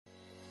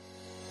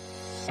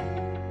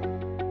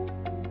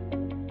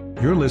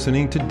You're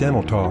listening to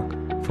Dental Talk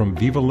from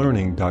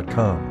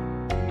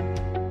VivaLearning.com.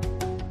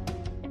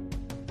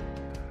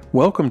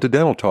 Welcome to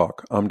Dental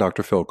Talk. I'm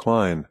Dr. Phil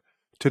Klein.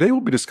 Today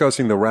we'll be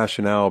discussing the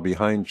rationale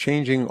behind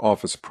changing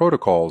office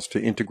protocols to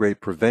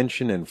integrate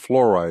prevention and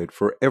fluoride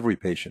for every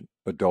patient,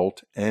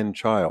 adult and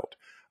child.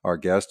 Our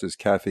guest is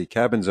Kathy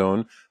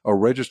Cabenzone, a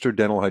registered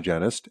dental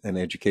hygienist and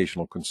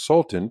educational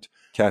consultant.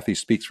 Kathy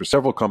speaks for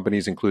several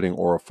companies, including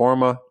Aura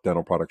Pharma,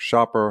 Dental Product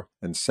Shopper,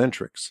 and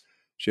Centrix.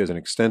 She has an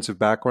extensive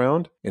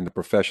background in the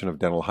profession of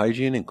dental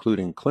hygiene,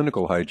 including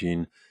clinical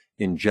hygiene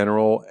in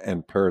general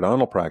and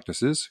periodontal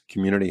practices,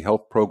 community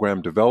health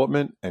program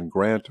development, and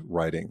grant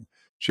writing.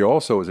 She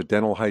also is a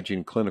dental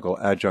hygiene clinical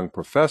adjunct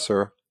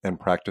professor and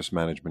practice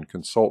management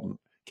consultant.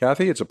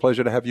 Kathy, it's a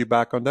pleasure to have you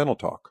back on Dental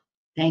Talk.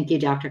 Thank you,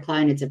 Dr.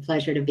 Klein. It's a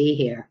pleasure to be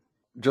here.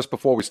 Just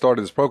before we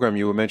started this program,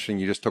 you were mentioning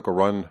you just took a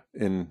run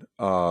in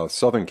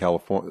Southern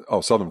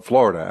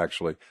Florida,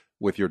 actually,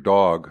 with your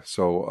dog.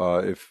 So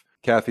if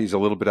Kathy's a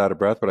little bit out of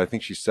breath, but I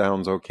think she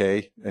sounds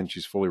okay and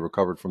she's fully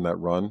recovered from that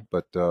run.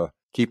 But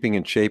keeping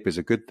in shape is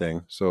a good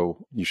thing.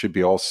 So you should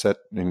be all set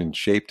and in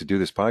shape to do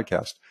this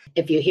podcast.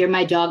 If you hear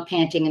my dog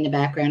panting in the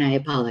background, I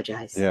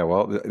apologize. Yeah,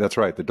 well, that's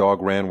right. The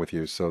dog ran with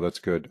you, so that's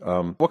good.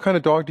 What kind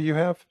of dog do you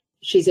have?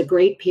 She's a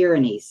Great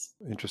Pyrenees.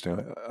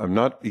 Interesting. I'm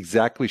not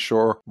exactly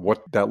sure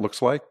what that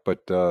looks like,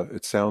 but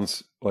it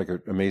sounds like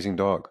an amazing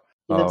dog.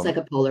 He looks like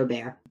a polar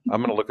bear.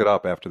 I'm going to look it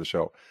up after the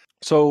show.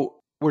 So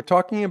we're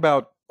talking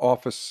about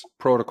office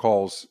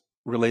protocols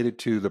related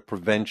to the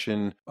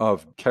prevention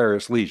of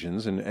carious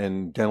lesions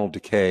and dental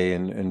decay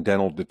and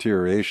dental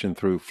deterioration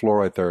through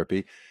fluoride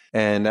therapy.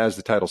 And as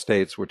the title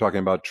states, we're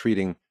talking about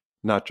treating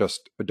not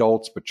just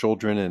adults, but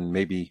children and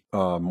maybe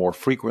more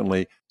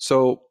frequently.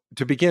 So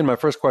to begin, my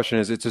first question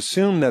is, it's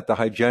assumed that the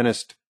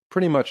hygienist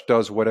pretty much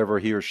does whatever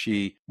he or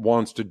she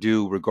wants to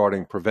do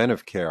regarding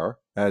preventive care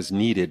as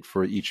needed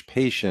for each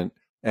patient.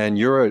 And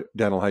you're a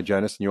dental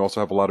hygienist, and you also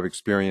have a lot of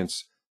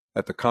experience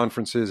at the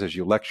conferences as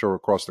you lecture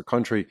across the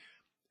country.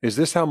 Is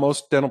this how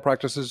most dental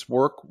practices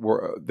work,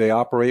 where they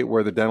operate,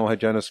 where the dental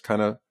hygienist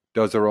kind of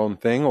does their own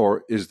thing,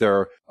 or is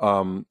there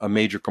a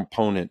major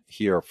component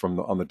here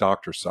on the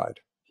doctor's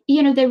side?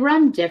 You know, they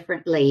run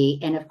differently.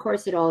 And of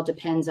course, it all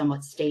depends on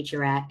what state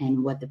you're at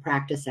and what the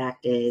Practice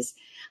Act is.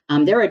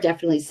 There are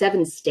definitely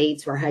 7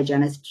 states where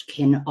hygienists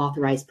can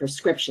authorize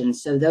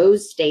prescriptions. So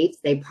those states,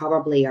 they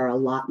probably are a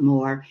lot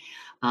more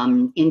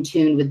in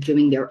tune with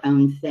doing their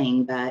own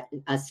thing. But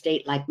a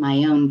state like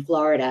my own,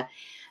 Florida,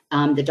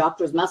 the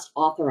doctors must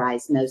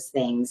authorize most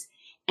things.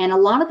 And a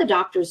lot of the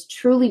doctors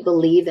truly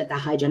believe that the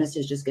hygienist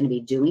is just going to be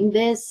doing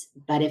this.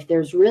 But if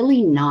there's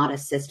really not a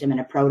system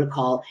and a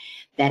protocol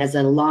that is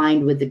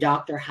aligned with the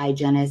doctor,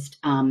 hygienist,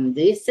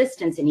 the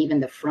assistants, and even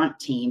the front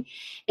team,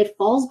 it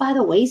falls by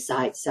the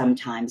wayside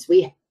sometimes.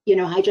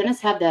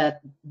 Hygienists have the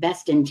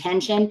best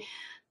intention,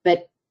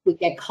 but we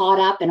get caught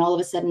up and all of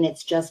a sudden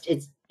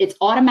it's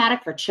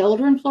automatic for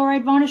children,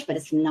 fluoride varnish, but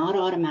it's not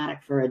automatic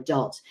for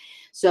adults.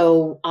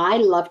 So I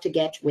love to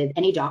get with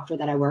any doctor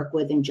that I work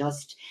with and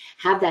just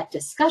have that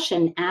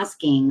discussion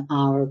asking,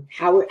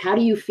 how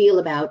do you feel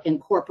about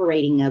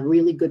incorporating a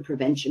really good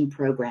prevention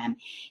program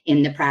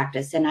in the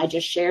practice? And I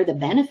just share the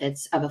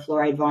benefits of a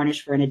fluoride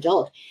varnish for an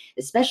adult,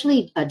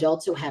 especially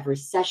adults who have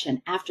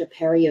recession after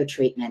perio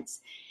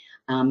treatments.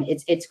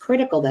 It's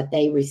critical that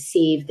they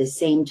receive the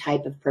same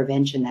type of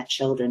prevention that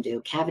children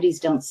do.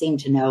 Cavities don't seem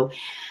to know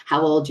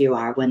how old you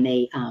are when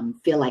they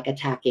feel like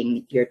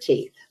attacking your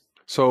teeth.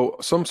 So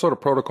some sort of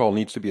protocol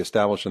needs to be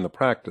established in the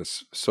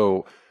practice.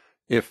 So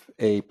if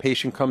a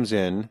patient comes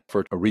in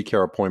for a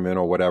recare appointment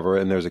or whatever,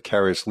 and there's a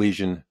carious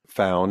lesion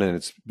found and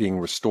it's being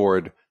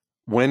restored,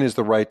 when is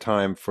the right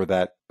time for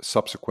that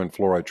subsequent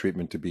fluoride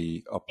treatment to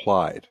be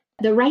applied?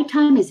 The right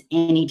time is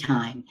any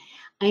time.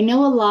 I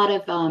know a lot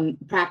of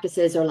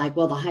practices are like,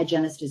 well, the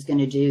hygienist is going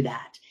to do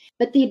that.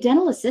 But the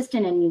dental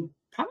assistant in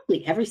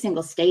probably every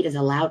single state is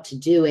allowed to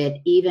do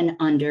it, even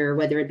under,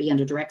 whether it be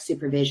under direct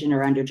supervision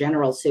or under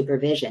general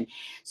supervision.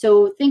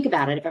 So think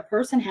about it. If a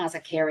person has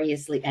an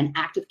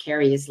active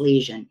carious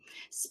lesion,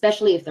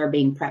 especially if they're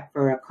being prepped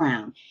for a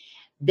crown,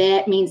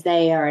 that means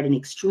they are at an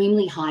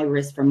extremely high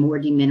risk for more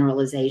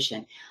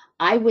demineralization.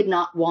 I would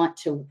not want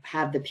to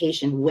have the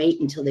patient wait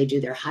until they do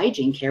their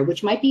hygiene care,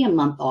 which might be a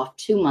month off,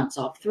 2 months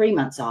off, 3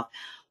 months off.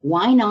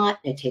 Why not?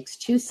 It takes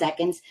 2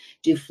 seconds.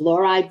 Do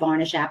fluoride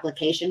varnish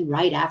application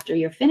right after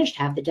you're finished.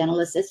 Have the dental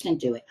assistant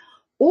do it.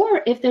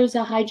 Or if there's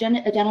a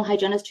dental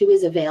hygienist who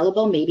is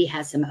available, maybe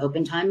has some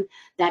open time,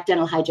 that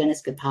dental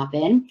hygienist could pop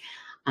in,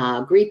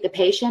 greet the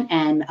patient,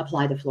 and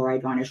apply the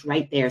fluoride varnish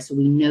right there, so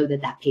we know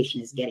that that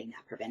patient is getting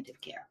that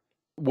preventive care.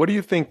 What do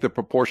you think the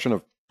proportion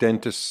of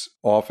dentists'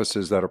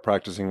 offices that are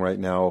practicing right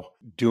now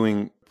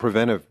doing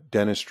preventive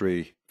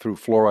dentistry through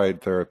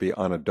fluoride therapy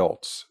on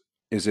adults?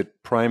 Is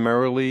it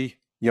primarily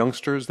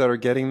youngsters that are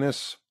getting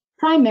this?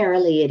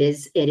 Primarily, it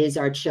is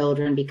our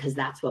children, because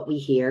that's what we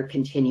hear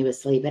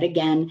continuously. But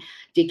again,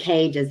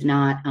 decay does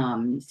not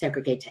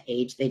segregate to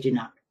age. They do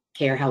not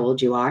care how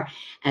old you are,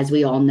 as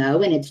we all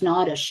know, and it's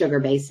not a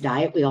sugar-based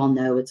diet. We all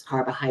know it's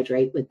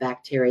carbohydrate with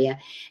bacteria.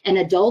 And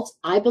adults,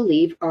 I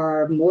believe,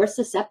 are more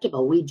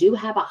susceptible. We do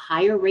have a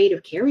higher rate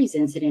of caries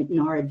incident in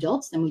our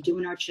adults than we do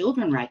in our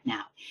children right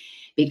now,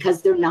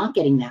 because they're not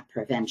getting that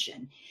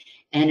prevention.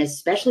 And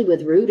especially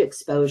with root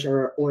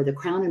exposure or the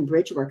crown and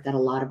bridge work that a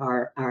lot of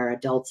our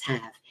adults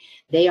have,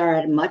 they are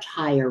at a much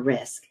higher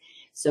risk.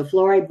 So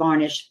fluoride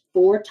varnish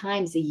 4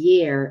 times a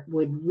year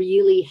would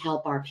really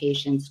help our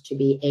patients to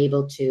be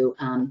able to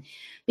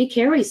be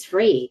caries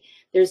free.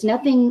 There's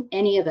nothing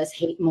any of us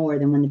hate more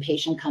than when the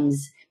patient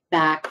comes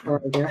back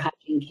for their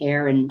hygiene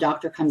care and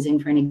doctor comes in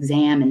for an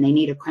exam and they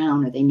need a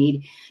crown or they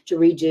need to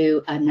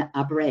redo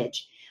a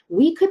bridge.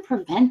 We could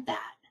prevent that.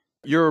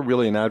 You're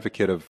really an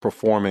advocate of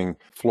performing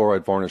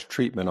fluoride varnish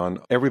treatment on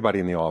everybody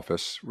in the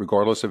office,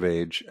 regardless of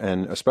age,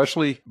 and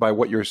especially by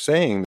what you're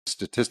saying,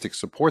 statistics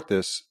support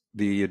this,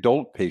 the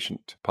adult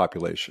patient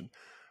population,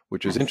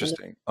 which is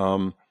Absolutely.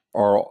 interesting.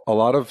 Are a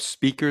lot of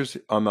speakers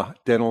on the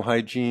dental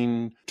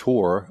hygiene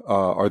tour,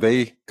 are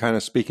they kind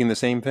of speaking the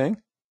same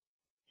thing?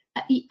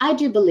 I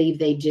do believe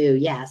they do,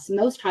 yes.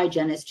 Most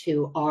hygienists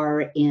who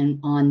are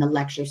on the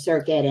lecture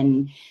circuit,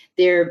 and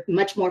they're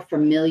much more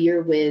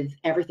familiar with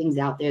everything's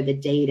out there, the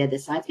data, the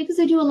science, because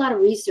they do a lot of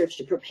research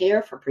to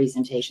prepare for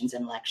presentations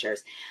and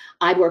lectures.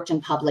 I worked in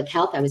public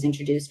health. I was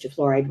introduced to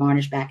fluoride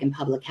varnish back in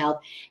public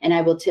health. And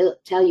I will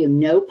tell you,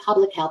 no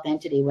public health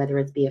entity, whether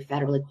it be a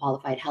federally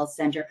qualified health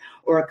center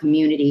or a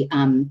community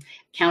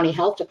county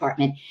health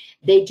department,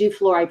 they do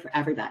fluoride for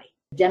everybody.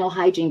 Dental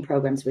hygiene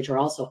programs, which are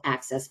also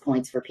access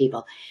points for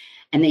people.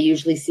 And they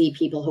usually see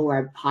people who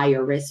are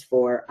higher risk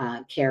for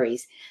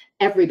caries.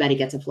 Everybody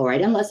gets a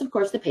fluoride, unless, of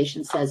course, the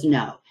patient says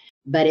no.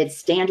 But it's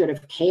standard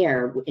of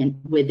care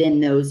within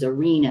those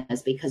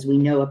arenas, because we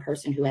know a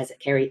person who has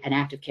an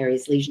active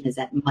caries lesion is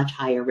at much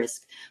higher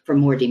risk for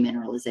more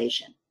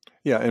demineralization.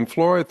 Yeah, and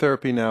fluoride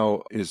therapy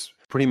now is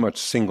pretty much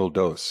single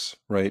dose,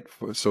 right?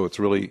 So it's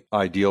really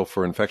ideal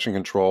for infection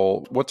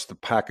control. What's the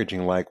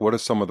packaging like? What are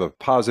some of the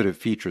positive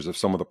features of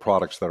some of the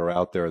products that are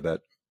out there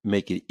that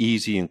make it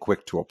easy and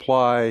quick to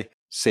apply,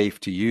 safe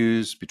to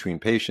use between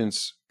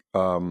patients?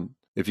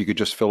 If you could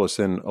just fill us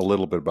in a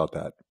little bit about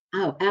that.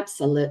 Oh,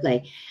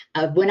 absolutely.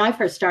 When I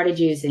first started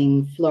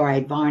using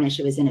fluoride varnish,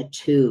 it was in a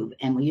tube,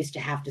 and we used to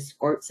have to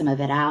squirt some of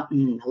it out,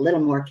 and a little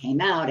more came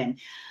out, and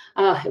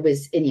it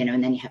was, and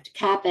then you have to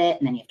cap it,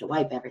 and then you have to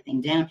wipe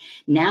everything down.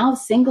 Now,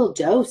 single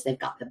dose, they've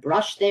got the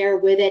brush there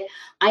with it.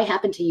 I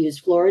happen to use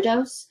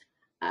Fluoridose,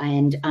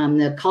 and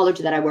the college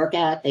that I work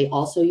at, they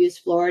also use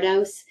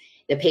Fluoridose.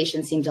 The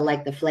patients seem to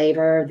like the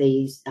flavor.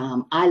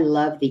 I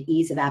love the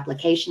ease of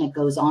application. It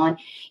goes on.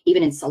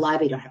 Even in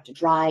saliva, you don't have to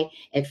dry.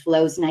 It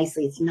flows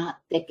nicely. It's not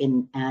thick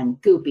and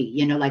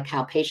goopy, like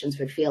how patients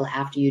would feel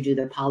after you do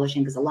their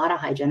polishing, because a lot of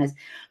hygienists,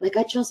 like,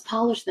 I just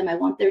polish them. I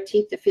want their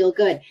teeth to feel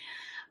good.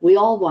 We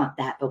all want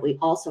that, but we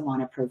also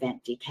want to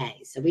prevent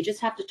decay. So we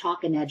just have to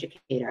talk and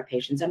educate our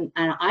patients. And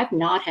I've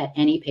not had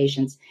any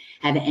patients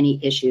have any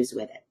issues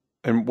with it.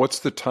 And what's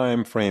the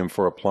time frame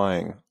for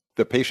applying?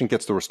 The patient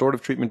gets the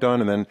restorative treatment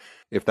done, and then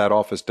if that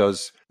office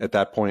does at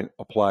that point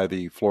apply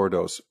the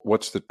Fluoridose,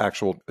 what's the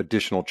actual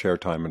additional chair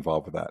time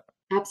involved with that?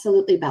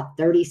 Absolutely, about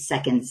 30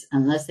 seconds,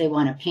 unless they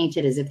want to paint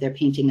it as if they're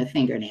painting a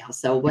fingernail.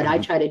 So what I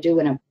try to do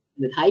when I'm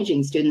with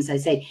hygiene students, I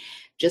say,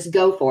 just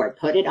go for it,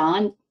 put it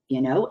on,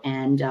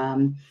 and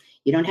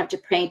you don't have to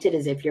paint it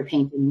as if you're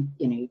painting,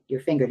 your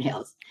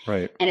fingernails.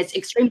 Right. And it's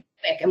extremely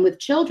quick. And with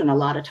children, a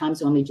lot of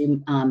times when we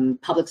do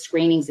public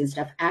screenings and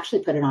stuff,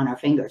 actually put it on our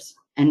fingers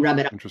and rub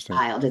it on the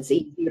child. It's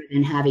easier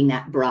than having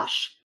that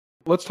brush.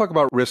 Let's talk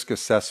about risk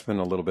assessment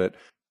a little bit.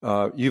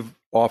 You've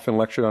often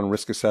lectured on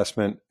risk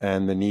assessment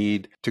and the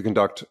need to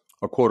conduct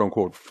a quote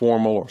unquote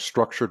formal or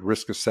structured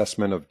risk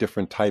assessment of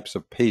different types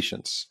of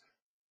patients.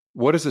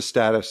 What is the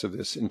status of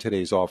this in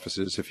today's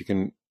offices, if you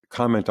can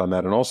comment on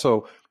that? And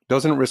also,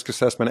 doesn't risk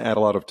assessment add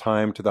a lot of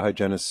time to the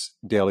hygienist's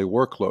daily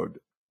workload?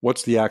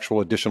 What's the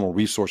actual additional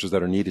resources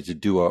that are needed to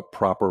do a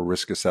proper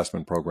risk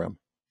assessment program?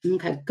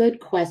 Okay,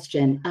 good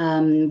question.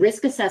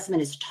 Risk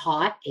assessment is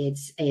taught.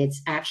 It's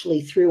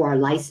actually through our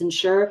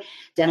licensure.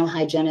 Dental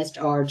hygienists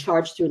are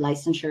charged through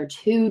licensure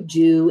to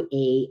do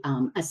a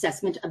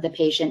assessment of the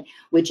patient,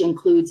 which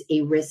includes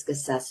a risk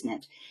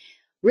assessment.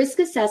 Risk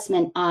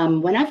assessment,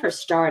 when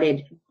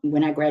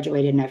I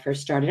graduated and I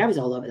first started, I was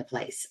all over the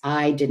place.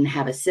 I didn't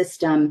have a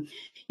system.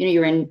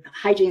 You're in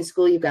hygiene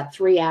school, you've got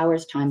 3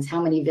 hours times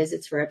how many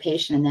visits for a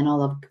patient, and then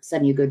all of a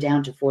sudden you go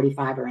down to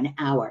 45 or an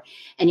hour,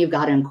 and you've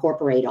got to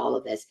incorporate all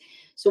of this.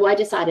 So I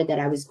decided that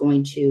I was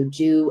going to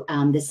do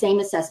the same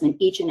assessment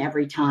each and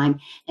every time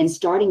and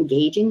start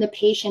engaging the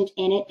patient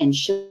in it and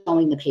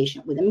showing the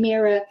patient with a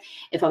mirror.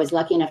 If I was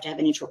lucky enough to have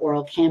an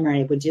intraoral camera,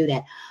 I would do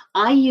that.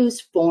 I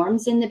use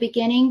forms in the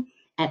beginning.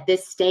 At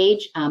this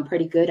stage,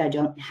 pretty good. I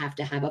don't have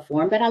to have a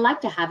form, but I like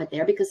to have it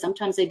there because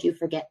sometimes I do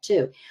forget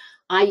too.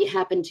 I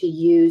happen to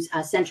use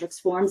Centrix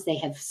forms. They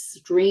have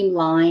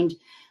streamlined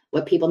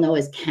what people know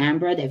as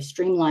Canberra. They've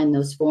streamlined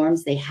those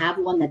forms. They have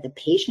one that the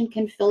patient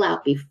can fill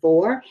out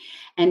before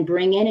and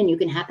bring in, and you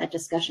can have that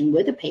discussion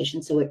with the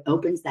patient, so it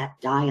opens that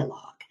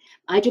dialogue.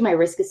 I do my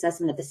risk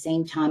assessment at the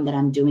same time that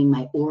I'm doing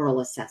my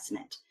oral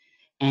assessment,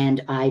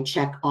 and I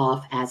check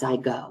off as I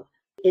go.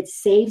 It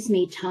saves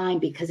me time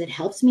because it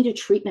helps me to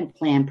treatment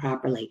plan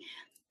properly.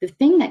 The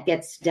thing that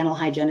gets dental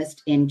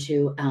hygienists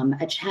into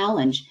a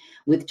challenge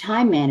with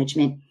time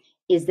management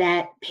is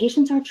that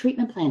patients aren't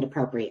treatment planned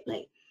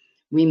appropriately.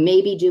 We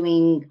may be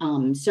doing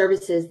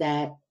services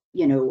that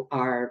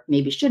are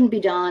maybe shouldn't be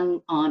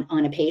done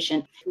on a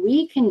patient.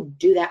 We can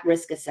do that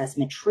risk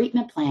assessment,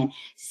 treatment plan,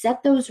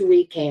 set those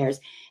recares,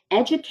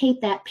 educate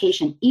that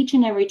patient each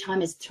and every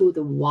time as to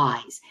the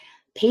whys.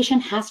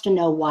 Patient has to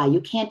know why.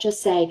 You can't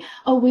just say,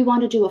 oh, we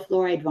want to do a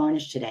fluoride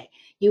varnish today.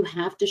 You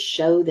have to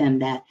show them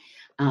that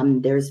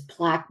there's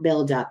plaque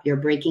buildup, you're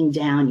breaking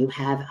down, you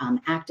have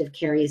active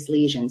carious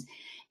lesions,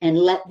 and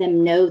let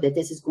them know that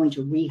this is going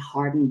to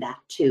re-harden that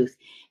tooth.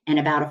 And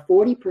about a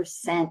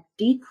 40%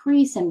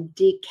 decrease in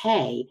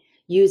decay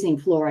using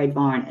fluoride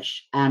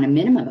varnish on a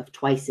minimum of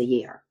twice a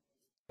year.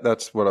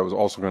 That's what I was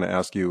also going to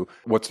ask you.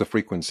 What's the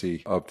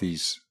frequency of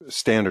these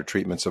standard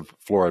treatments of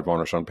fluoride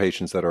varnish on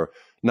patients that are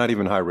not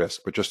even high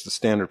risk, but just the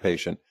standard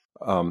patient?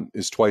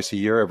 Is twice a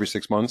year, every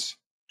 6 months?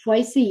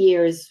 Twice a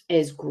year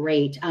is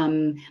great.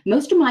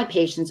 Most of my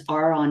patients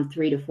are on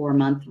 3 to 4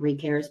 month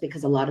recares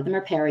because a lot of them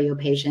are perio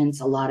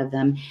patients. A lot of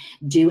them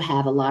do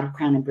have a lot of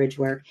crown and bridge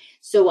work.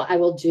 So I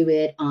will do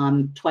it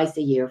twice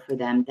a year for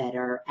them that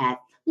are at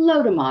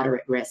low to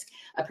moderate risk.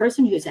 A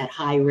person who's at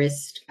high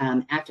risk,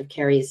 active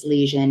carious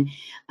lesion,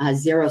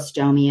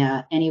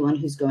 xerostomia, anyone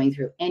who's going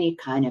through any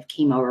kind of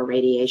chemo or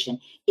radiation,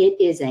 it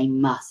is a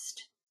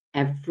must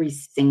every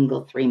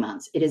single 3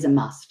 months. It is a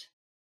must.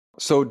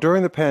 So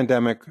during the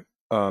pandemic,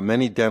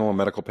 many dental and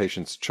medical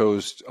patients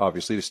chose,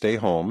 obviously, to stay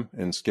home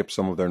and skip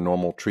some of their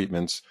normal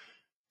treatments.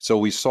 So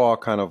we saw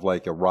kind of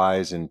like a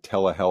rise in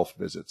telehealth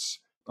visits.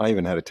 I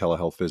even had a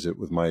telehealth visit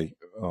with my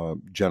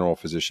general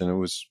physician. It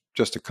was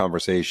just a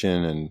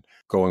conversation and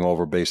going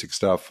over basic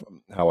stuff,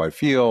 how I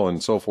feel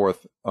and so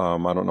forth. I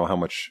don't know how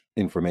much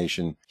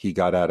information he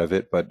got out of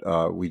it, but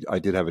I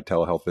did have a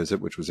telehealth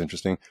visit, which was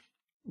interesting.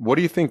 What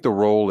do you think the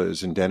role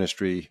is in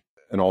dentistry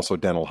and also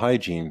dental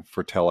hygiene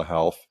for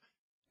telehealth?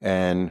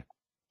 And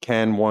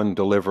can one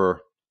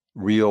deliver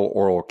real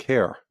oral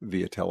care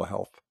via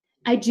telehealth?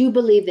 I do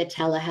believe that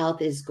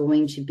telehealth is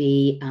going to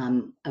be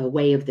a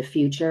way of the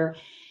future.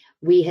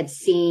 We had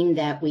seen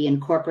that we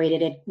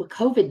incorporated it. What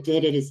COVID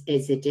did is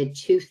it did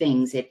two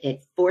things.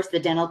 It forced the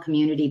dental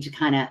community to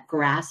kind of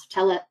grasp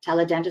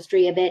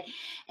teledentistry a bit,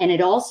 and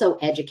it also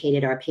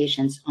educated our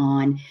patients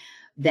on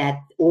that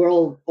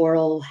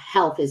oral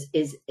health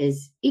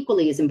is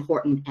equally as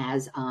important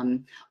as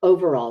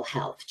overall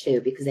health too,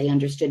 because they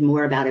understood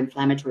more about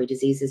inflammatory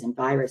diseases and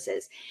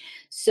viruses.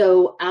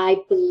 So I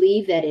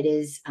believe that it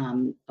is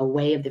a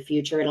way of the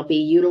future. It'll be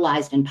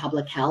utilized in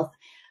public health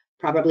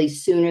probably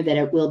sooner than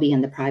it will be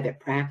in the private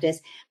practice,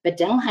 but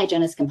dental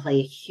hygienists can play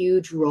a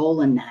huge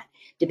role in that.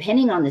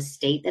 Depending on the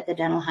state that the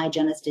dental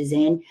hygienist is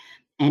in,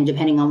 and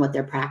depending on what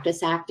their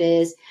practice act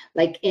is,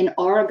 like in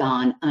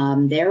Oregon,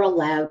 they're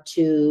allowed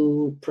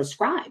to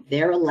prescribe.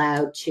 They're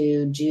allowed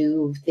to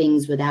do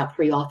things without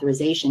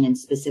pre-authorization in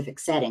specific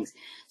settings.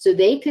 So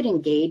they could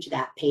engage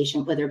that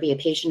patient, whether it be a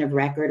patient of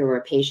record or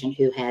a patient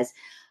who has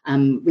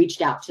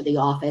reached out to the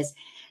office,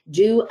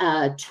 do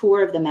a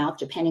tour of the mouth,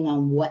 depending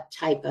on what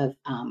type of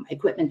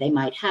equipment they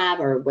might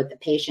have or what the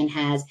patient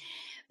has,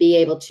 be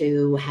able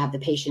to have the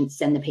patient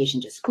send the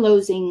patient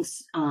disclosing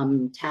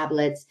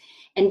tablets,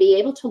 and be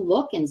able to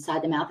look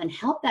inside the mouth and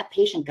help that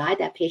patient, guide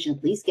that patient,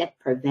 at least get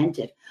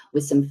preventive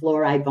with some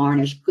fluoride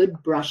varnish,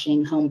 good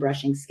brushing, home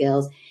brushing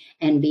skills,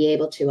 and be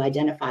able to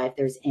identify if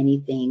there's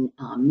anything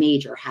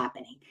major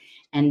happening.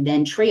 And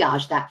then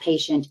triage that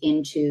patient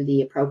into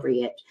the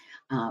appropriate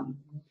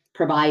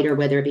provider,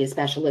 whether it be a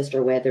specialist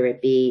or whether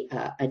it be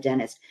a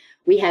dentist.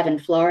 We have in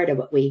Florida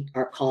what we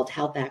are called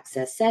health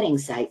access setting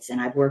sites,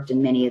 and I've worked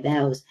in many of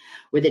those,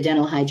 where the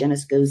dental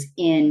hygienist goes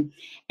in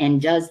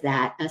and does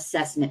that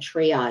assessment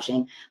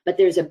triaging. But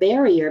there's a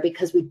barrier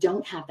because we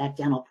don't have that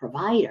dental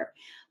provider.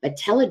 But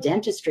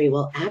teledentistry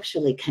will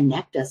actually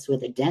connect us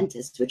with a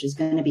dentist, which is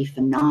going to be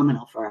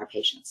phenomenal for our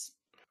patients.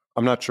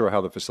 I'm not sure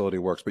how the facility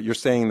works, but you're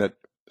saying that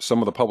some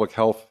of the public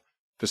health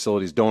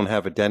facilities don't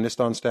have a dentist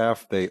on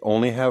staff. They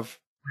only have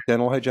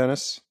dental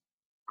hygienists?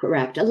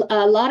 Correct. A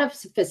lot of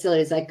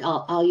facilities, like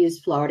I'll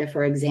use Florida,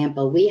 for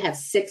example. We have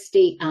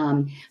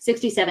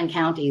 67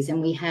 counties,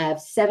 and we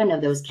have 7 of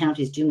those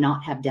counties do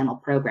not have dental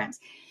programs.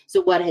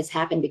 So what has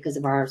happened because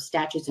of our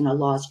statutes and our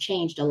laws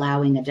changed,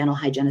 allowing a dental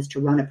hygienist to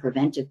run a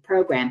preventive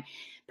program,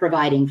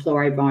 providing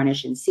fluoride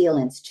varnish and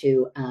sealants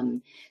to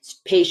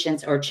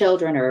patients or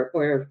children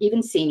or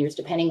even seniors,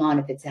 depending on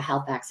if it's a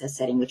health access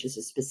setting, which is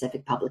a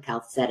specific public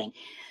health setting.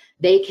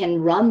 They can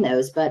run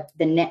those, but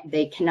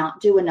they cannot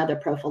do another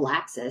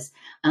prophylaxis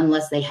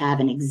unless they have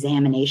an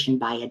examination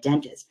by a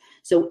dentist.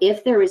 So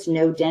if there is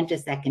no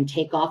dentist that can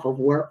take off of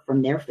work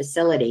from their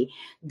facility,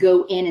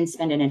 go in and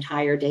spend an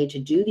entire day to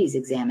do these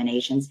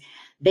examinations,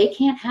 they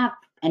can't have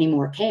any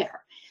more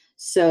care.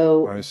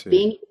 So I see.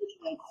 being able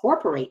to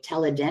incorporate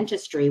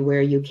teledentistry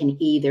where you can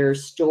either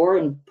store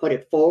and put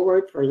it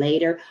forward for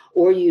later,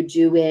 or you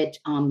do it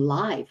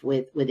live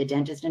with a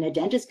dentist, and a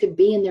dentist could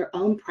be in their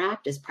own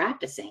practice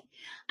practicing.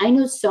 I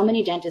know so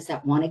many dentists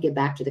that want to give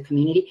back to the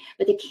community,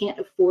 but they can't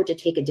afford to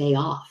take a day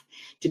off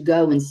to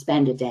go and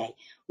spend a day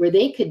where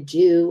they could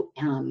do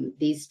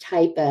these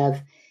type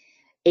of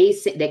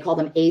they call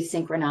them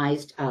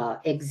asynchronized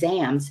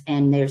exams,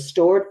 and they're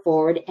stored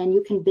forward and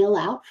you can bill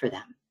out for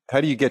them. How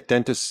do you get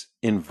dentists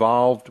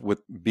involved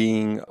with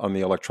being on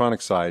the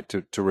electronic side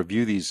to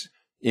review these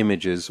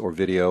images or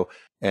video,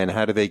 and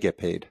how do they get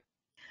paid?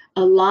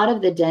 A lot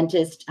of the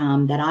dentists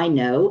that I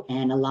know,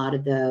 and a lot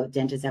of the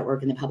dentists that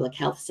work in the public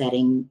health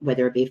setting,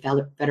 whether it be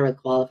federally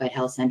qualified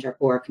health center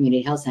or a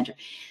community health center,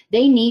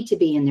 they need to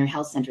be in their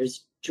health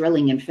centers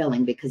drilling and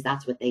filling because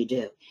that's what they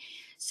do.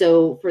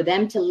 So for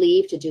them to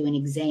leave to do an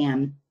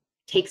exam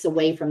takes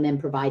away from them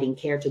providing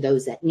care to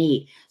those that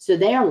need. So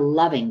they are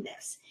loving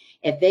this.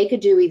 If they could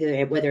do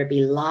either, whether it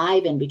be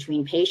live and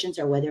between patients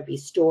or whether it be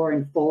store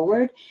and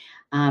forward,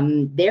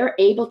 they're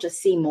able to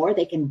see more.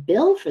 They can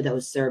bill for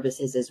those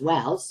services as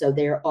well. So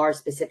there are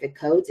specific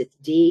codes. It's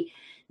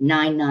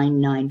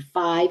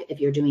D9995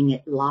 if you're doing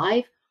it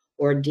live,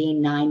 or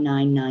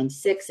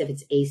D9996 if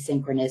it's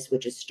asynchronous,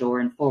 which is store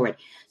and forward.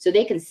 So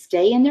they can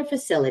stay in their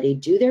facility,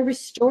 do their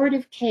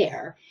restorative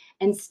care,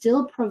 and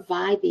still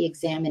provide the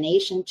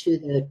examination to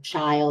the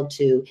child,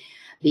 to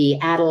the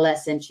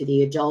adolescent, to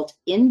the adult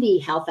in the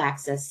health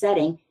access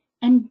setting,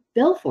 and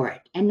bill for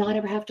it and not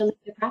ever have to leave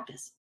their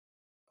practice.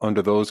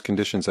 Under those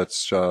conditions,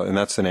 that's in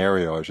that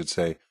scenario, I should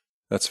say,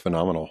 that's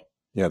phenomenal.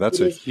 Yeah, that's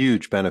It a is.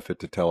 huge benefit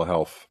to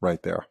telehealth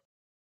right there.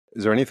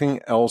 Is there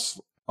anything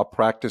else a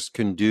practice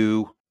can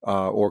do,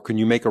 or can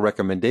you make a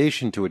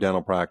recommendation to a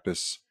dental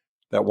practice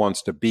that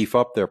wants to beef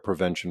up their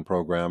prevention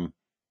program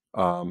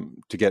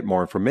to get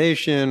more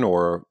information,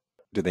 or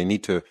do they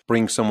need to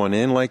bring someone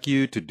in like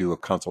you to do a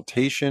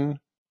consultation?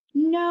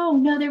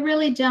 No, they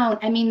really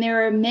don't. I mean,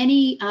 there are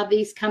many of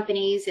these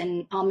companies,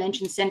 and I'll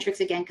mention Centrix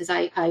again because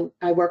I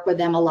work with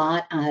them a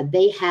lot.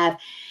 They have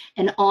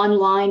an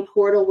online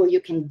portal where you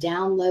can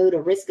download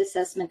a risk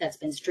assessment that's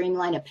been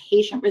streamlined, a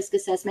patient risk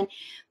assessment.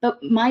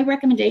 But my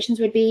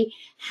recommendations would be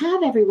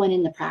have everyone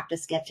in the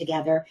practice get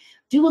together,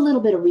 do a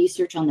little bit of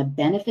research on the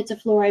benefits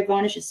of fluoride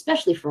varnish,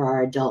 especially for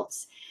our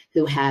adults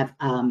who have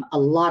a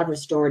lot of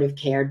restorative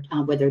care,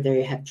 whether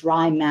they have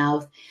dry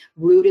mouth,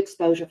 root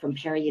exposure from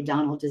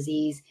periodontal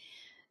disease.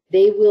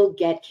 They will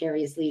get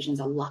carious lesions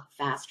a lot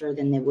faster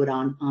than they would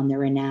on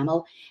their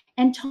enamel,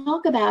 and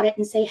talk about it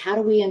and say, how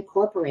do we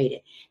incorporate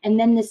it? And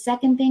then the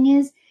second thing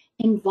is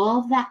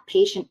involve that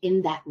patient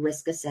in that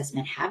risk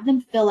assessment. Have them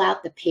fill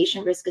out the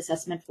patient risk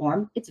assessment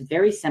form. It's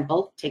very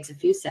simple, takes a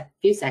few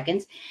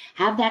seconds.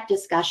 Have that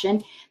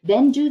discussion,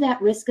 then do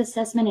that risk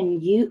assessment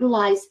and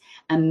utilize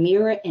a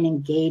mirror and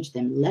engage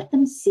them. Let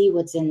them see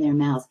what's in their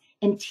mouths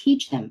and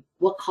teach them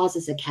what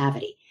causes a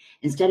cavity.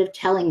 Instead of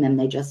telling them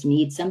they just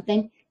need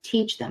something,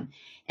 teach them.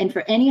 And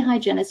for any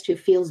hygienist who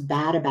feels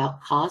bad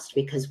about cost,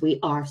 because we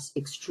are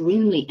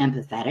extremely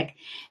empathetic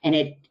and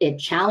it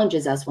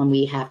challenges us when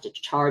we have to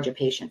charge a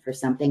patient for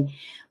something,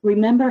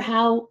 remember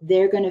how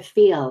they're going to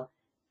feel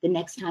the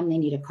next time they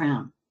need a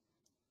crown.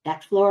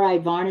 That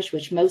fluoride varnish,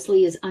 which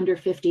mostly is under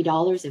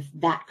 $50, if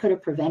that could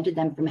have prevented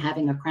them from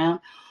having a crown,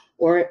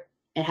 or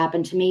it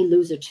happened to me,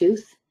 lose a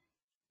tooth,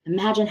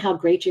 imagine how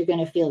great you're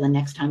going to feel the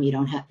next time you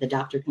don't have, the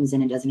doctor comes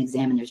in and does an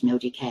exam and there's no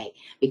decay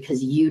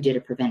because you did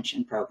a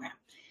prevention program.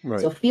 Right.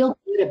 So feel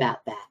good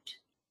about that.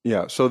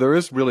 Yeah. So there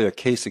is really a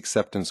case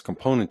acceptance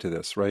component to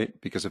this, right?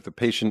 Because if the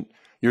patient,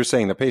 you're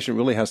saying the patient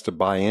really has to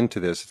buy into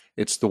this.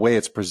 It's the way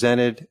it's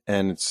presented,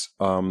 and it's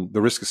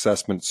the risk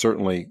assessment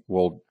certainly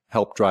will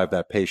help drive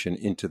that patient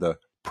into the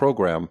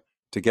program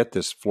to get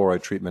this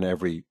fluoride treatment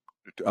every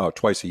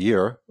twice a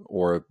year,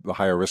 or the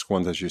higher risk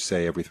ones, as you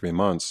say, every 3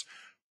 months.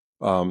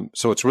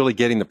 So it's really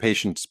getting the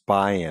patient's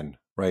buy-in,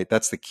 right?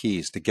 That's the key,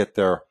 is to get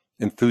their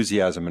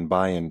enthusiasm and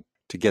buy-in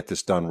to get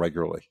this done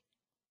regularly.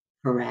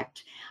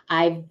 Correct.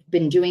 I've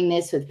been doing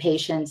this with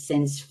patients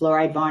since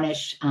fluoride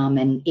varnish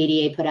and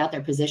ADA put out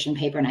their position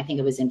paper, and I think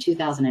it was in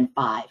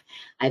 2005.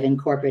 I've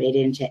incorporated it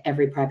into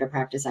every private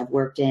practice I've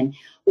worked in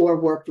or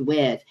worked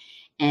with.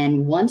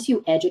 And once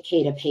you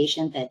educate a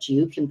patient that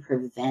you can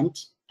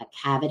prevent a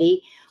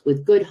cavity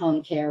with good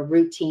home care,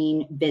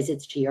 routine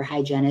visits to your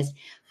hygienist,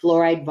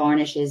 fluoride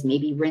varnishes,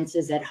 maybe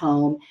rinses at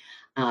home,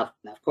 of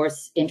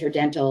course,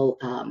 interdental,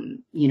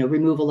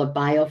 removal of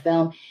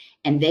biofilm,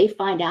 and they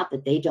find out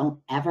that they don't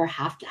ever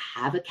have to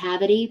have a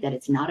cavity, that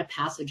it's not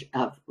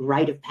a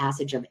rite of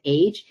passage of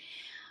age,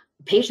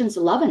 patients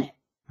are loving it.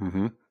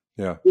 Mm-hmm.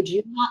 Yeah. Would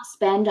you not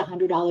spend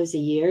 $100 a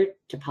year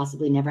to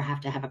possibly never have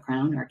to have a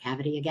crown or a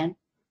cavity again?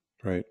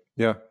 Right.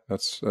 Yeah,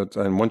 that's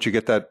and once you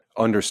get that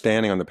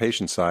understanding on the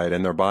patient side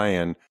and their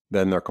buy-in,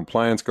 then their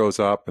compliance goes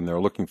up and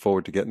they're looking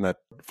forward to getting that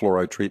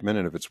fluoride treatment.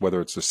 And if it's whether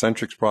it's a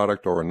Centrix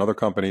product or another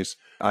company's,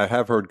 I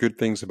have heard good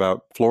things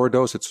about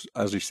Fluoridose. It's,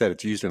 as you said,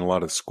 it's used in a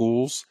lot of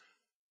schools,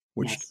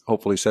 which Yes,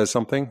 hopefully says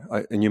something.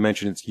 And you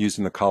mentioned it's used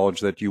in the college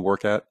that you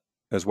work at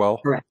as well.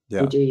 correct. We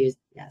Yeah, do use,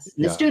 yes.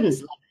 And the yeah, students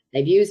love it.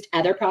 They've used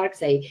other products.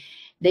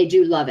 They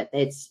do love it.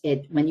 It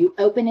when you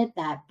open it,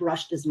 that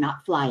brush does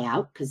not fly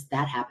out because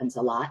that happens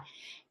a lot.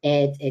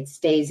 It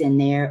stays in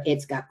there.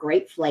 It's got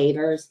great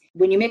flavors.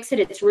 When you mix it,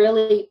 it's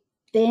really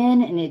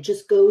thin and it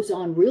just goes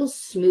on real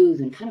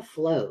smooth and kind of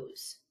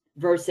flows.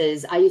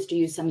 Versus I used to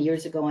use some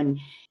years ago and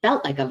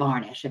felt like a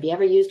varnish. Have you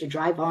ever used a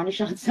dry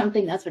varnish on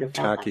something? That's what it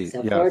felt like. tacky.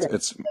 So Yeah, Florida,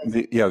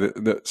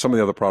 some of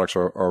the other products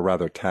are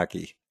rather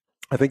tacky.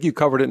 I think you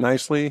covered it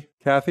nicely,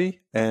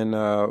 Kathy, and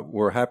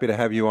we're happy to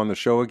have you on the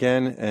show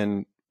again.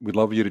 And we'd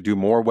love you to do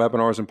more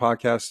webinars and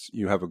podcasts.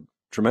 You have a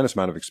tremendous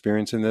amount of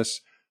experience in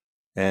this.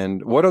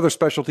 And what other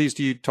specialties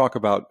do you talk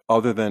about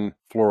other than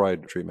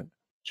fluoride treatment?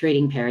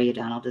 treating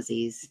periodontal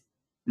disease,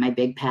 my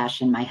big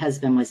passion. My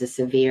husband was a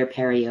severe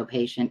perio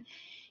patient,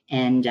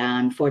 and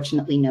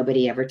unfortunately,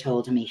 nobody ever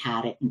told him he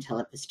had it until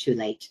it was too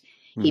late.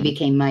 He Mm-hmm.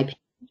 became my patient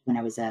when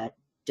I was a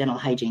dental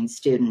hygiene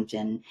student,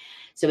 and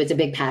so it's a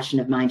big passion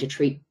of mine to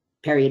treat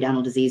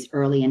periodontal disease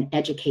early and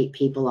educate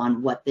people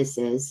on what this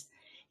is,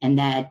 and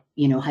that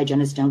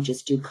hygienists don't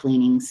just do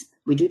cleanings.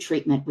 We do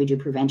treatment, we do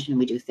prevention,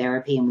 we do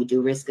therapy, and we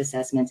do risk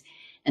assessments.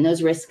 And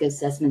those risk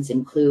assessments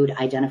include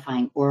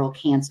identifying oral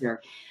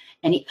cancer,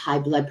 any high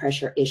blood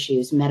pressure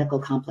issues, medical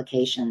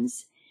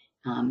complications.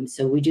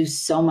 So we do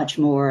so much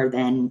more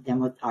than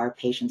what our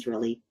patients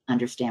really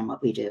understand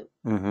what we do.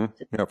 Mm-hmm.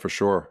 Yeah, for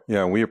sure.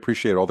 Yeah, we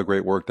appreciate all the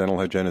great work dental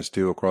hygienists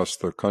do across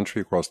the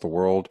country, across the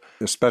world,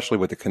 especially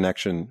with the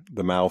connection,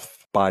 the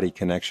mouth-body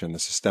connection, the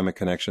systemic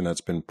connection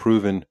that's been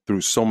proven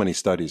through so many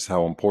studies,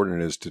 how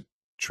important it is to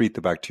treat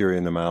the bacteria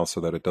in the mouth so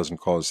that it doesn't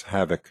cause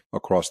havoc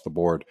across the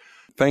board.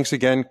 Thanks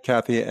again,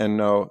 Kathy, and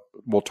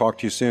we'll talk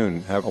to you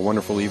soon. Have a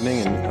wonderful evening,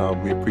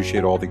 and we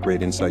appreciate all the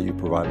great insight you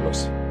provided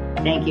us.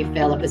 Thank you,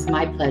 Philip. It's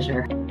my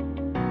pleasure.